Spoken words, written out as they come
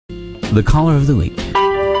the caller of the week.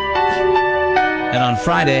 And on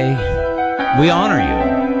Friday, we honor you,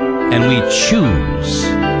 and we choose.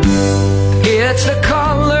 It's the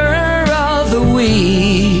caller of the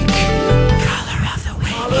week. Caller of the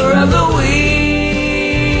week. Caller of the week.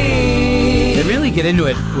 They really get into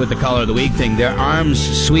it with the caller of the week thing. Their arms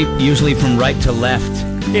sweep usually from right to left.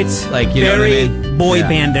 It's like, you know what I very mean? boy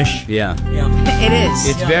bandish. Yeah. It is.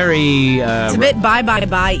 It's very... it's a bit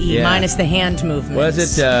bye-bye-bye-y, Yeah. minus the hand movements.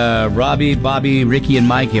 Was it Robbie, Bobby, Ricky, and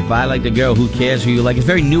Mike? If I like the girl, who cares who you like? It's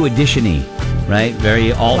very New Edition-y, right?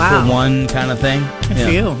 Very all-for-one kind of thing. Good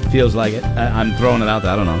for you. Feels like it. I'm throwing it out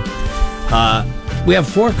there. I don't know. We have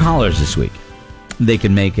 4 callers this week. They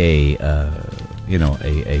can make a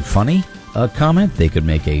funny comment. They could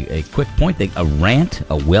make a quick point. A rant,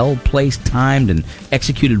 a well-placed, timed, and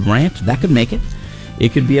executed rant. That could make it.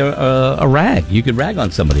 It could be a rag. You could rag on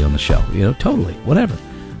somebody on the show. Totally. Whatever.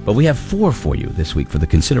 But we have 4 for you this week for the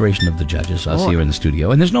consideration of the judges, us here in the studio.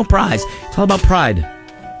 And there's no prize. It's all about pride.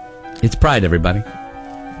 It's pride, everybody.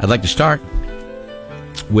 I'd like to start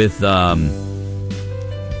with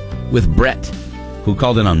Brett, who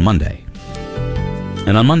called in on Monday.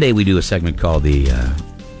 And on Monday, we do a segment called I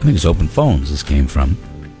think it's Open Phones this came from.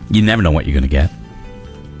 You never know what you're going to get.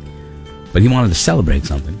 But he wanted to celebrate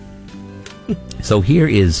something. So here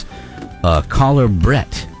is caller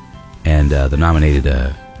Brett and the nominated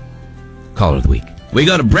caller of the week. We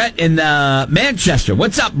go to Brett in Manchester.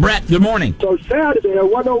 What's up, Brett? Good morning. So Saturday, I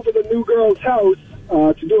went over to the new girl's house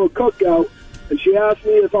to do a cookout, and she asked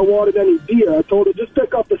me if I wanted any beer. I told her, just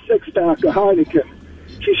pick up a 6-pack of Heineken.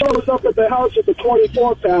 She shows up at the house with the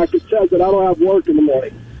 24-pack. It says that I don't have work in the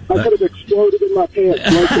morning. I could have exploded in my pants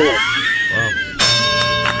right there.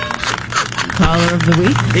 Caller of the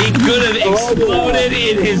week? He could have exploded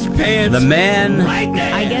in his pants. The man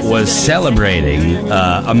I guess was celebrating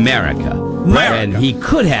America. And he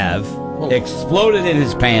could have exploded in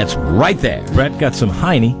his pants right there. Brett got some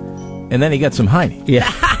Heine, and then he got some Heine.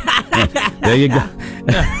 Yeah. There you go.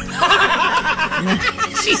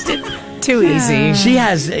 Too easy. She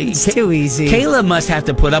has... It's too easy. Kayla must have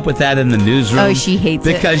to put up with that in the newsroom. Oh, she hates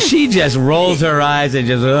it. Because she just rolls her eyes and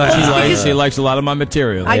just... She likes a lot of my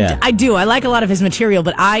material. I do. I like a lot of his material,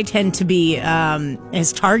 but I tend to be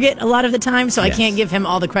his target a lot of the time, so I can't give him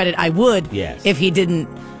all the credit I would if he didn't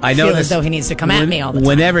feel as though he needs to come at me all the time.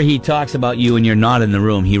 Whenever he talks about you and you're not in the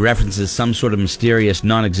room, he references some sort of mysterious,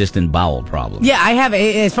 non-existent bowel problem. Yeah, I have.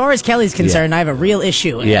 As far as Kelly's concerned, I have a real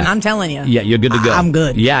issue, and I'm telling you. Yeah, you're good to go. I'm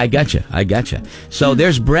good. Yeah, I gotcha. So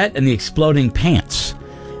there's Brett and the exploding pants.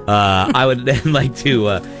 I would then like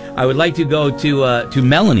to go to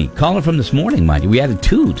Melanie. Caller from this morning, mind you. We added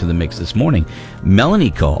 2 to the mix this morning. Melanie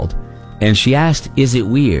called, and she asked, "Is it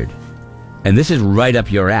weird?" And this is right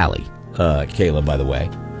up your alley, Kayla, by the way.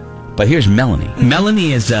 But here's Melanie.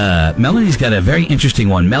 Melanie's got a very interesting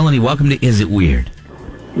one. Melanie, welcome to Is It Weird?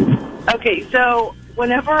 Okay, so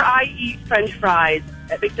whenever I eat French fries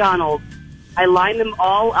at McDonald's, I line them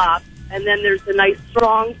all up, and then there's the nice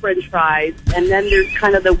strong French fries, and then there's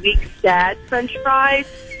kind of the weak sad French fries,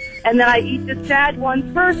 and then I eat the sad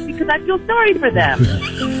ones first because I feel sorry for them.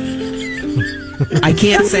 I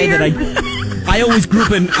can't say that I always group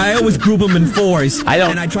them in 4s.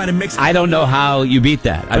 And I try to mix them. I don't know how you beat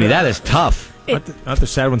that. I mean, that is tough. Aren't the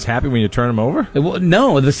sad ones happy when you turn them over? Well,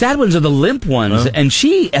 no, the sad ones are the limp ones. And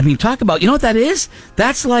talk about, you know what that is?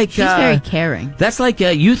 That's like... She's very caring. That's like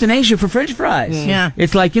euthanasia for French fries. Yeah.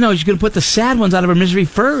 It's like, she's going to put the sad ones out of her misery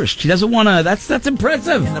first. She doesn't want to... That's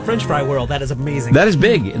impressive. In the French fry world, that is amazing. That is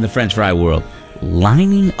big in the French fry world.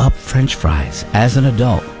 Lining up French fries as an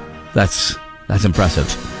adult. That's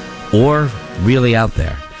impressive. Or really out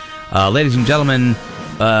there. Ladies and gentlemen,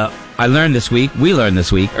 we learned this week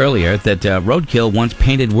earlier that Roadkill once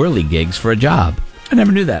painted whirligigs for a job. I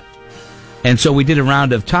never knew that. And so we did a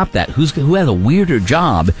round of Top That. Who has a weirder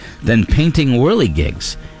job than painting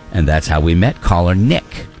whirligigs? And that's how we met caller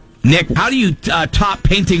Nick. Nick, how do you top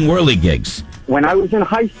painting whirligigs? When I was in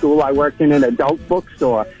high school, I worked in an adult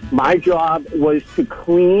bookstore. My job was to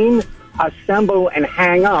clean, assemble, and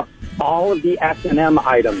hang up all of the S&M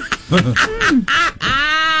items.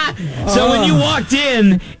 So when you walked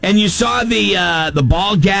in and you saw the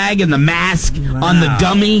ball gag and the mask on the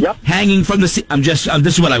dummy hanging from the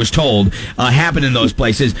this is what I was told happened in those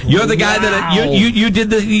places. You're the guy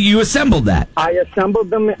that you assembled that. I assembled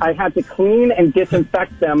them. I had to clean and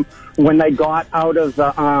disinfect them when they got out of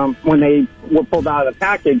when they were pulled out of the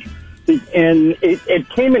package. And it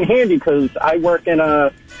came in handy because I work in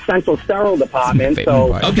a central sterile department,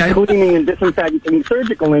 so cleaning and disinfecting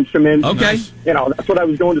surgical instruments. Okay. That's what I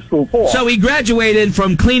was going to school for. So he graduated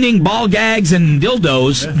from cleaning ball gags and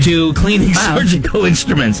dildos to cleaning surgical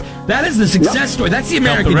instruments. That is the success story. That's the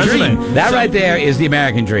American dream. That right there is the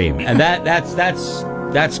American dream. And that's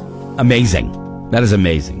amazing. That is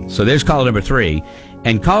amazing. So there's caller number 3.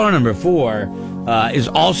 And caller number 4 is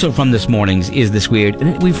also from this morning's Is This Weird?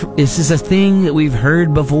 This is a thing that we've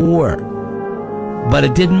heard before. But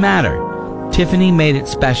it didn't matter. Tiffany made it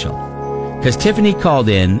special. Because Tiffany called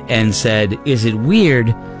in and said, is it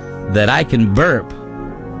weird that I can burp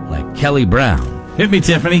like Kelly Brown? Hit me,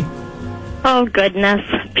 Tiffany. Oh, goodness.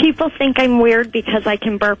 People think I'm weird because I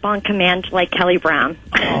can burp on command like Kelly Brown.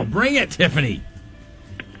 Oh, bring it, Tiffany.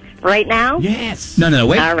 Right now? Yes. No.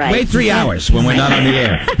 Wait, all right. Wait 3 hours when we're not on the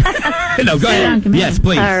air. No, go ahead. Yes,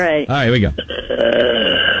 please. All right. All right, here we go.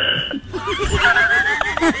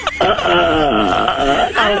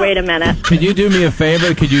 Oh, wait a minute. Could you do me a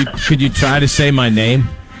favor? Could you try to say my name?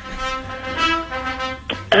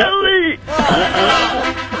 I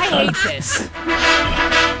hate this.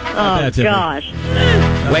 Oh, gosh.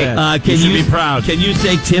 Wait, can you be proud? Can you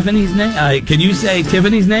say Tiffany's name? Can you say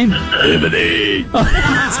Tiffany's name? Tiffany. Oh,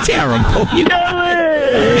 that's terrible. So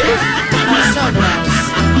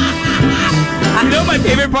gross. You know what my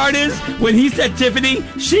favorite part is? When he said Tiffany,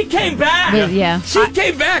 she came back. Yeah. She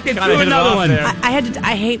came back and threw another one.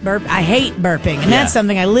 I hate burping, and that's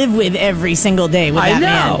something I live with every single day with that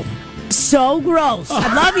man. So gross.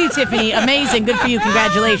 I love you, Tiffany. Amazing. Good for you.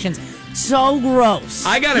 Congratulations. So gross.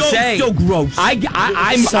 I gotta say, so gross. I'm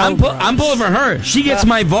pulling for her. She gets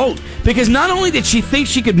my vote because not only did she think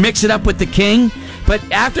she could mix it up with the king, but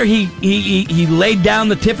after he laid down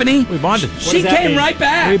the Tiffany, we bonded. She came right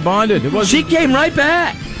back. We bonded. She came right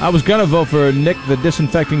back. I was gonna vote for Nick, the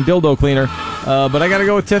disinfecting dildo cleaner, but I gotta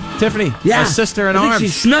go with Tiffany. Yeah, my sister in I think arms. She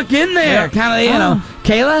snuck in there, kind of.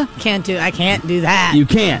 Kayla, I can't do that. You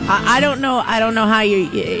can't. I don't know how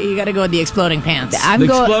you got to go with the exploding pants.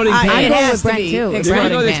 Exploding pants. I go with Brent too. You're gonna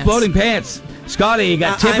go with exploding pants. Scotty, you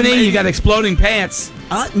got Tiffany. You got exploding pants.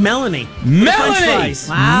 Melanie. Melanie.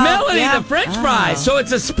 Wow. Melanie, the French fries. So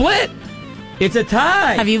it's a split. It's a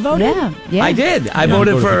tie. Have you voted? Yeah. I did. I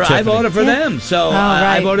voted for them. So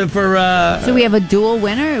I voted for. So we have a dual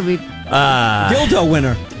winner. Dildo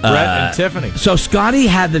winner. Brett and Tiffany. So Scotty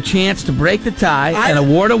had the chance to break the tie and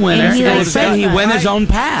award a winner, and said he went his own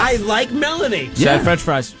path. I like Melanie. Sad French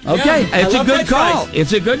fries. Okay, Yeah, it's a good call.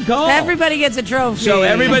 It's a good call. Everybody gets a trophy. So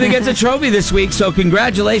everybody gets a trophy this week. So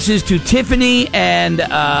congratulations to Tiffany and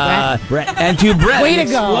Brett. and to Brett. Way to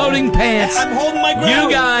go. Exploding Pants. I'm holding my ground. You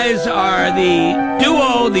guys are the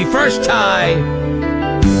duo, the first tie.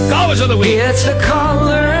 Callers of the week. It's the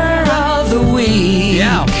caller of the week.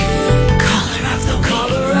 Yeah.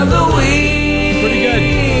 Caller of the week. Pretty good.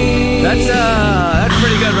 That's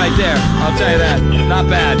pretty good right there. I'll tell you that. Not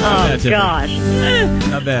bad. Not bad, Tiffany. Gosh.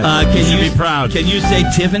 Not bad. Can you be proud? Can you say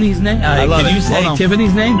Tiffany's name? I love Can it. you say Hold on.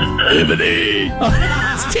 Tiffany's name? Tiffany. Oh,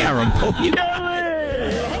 that's terrible.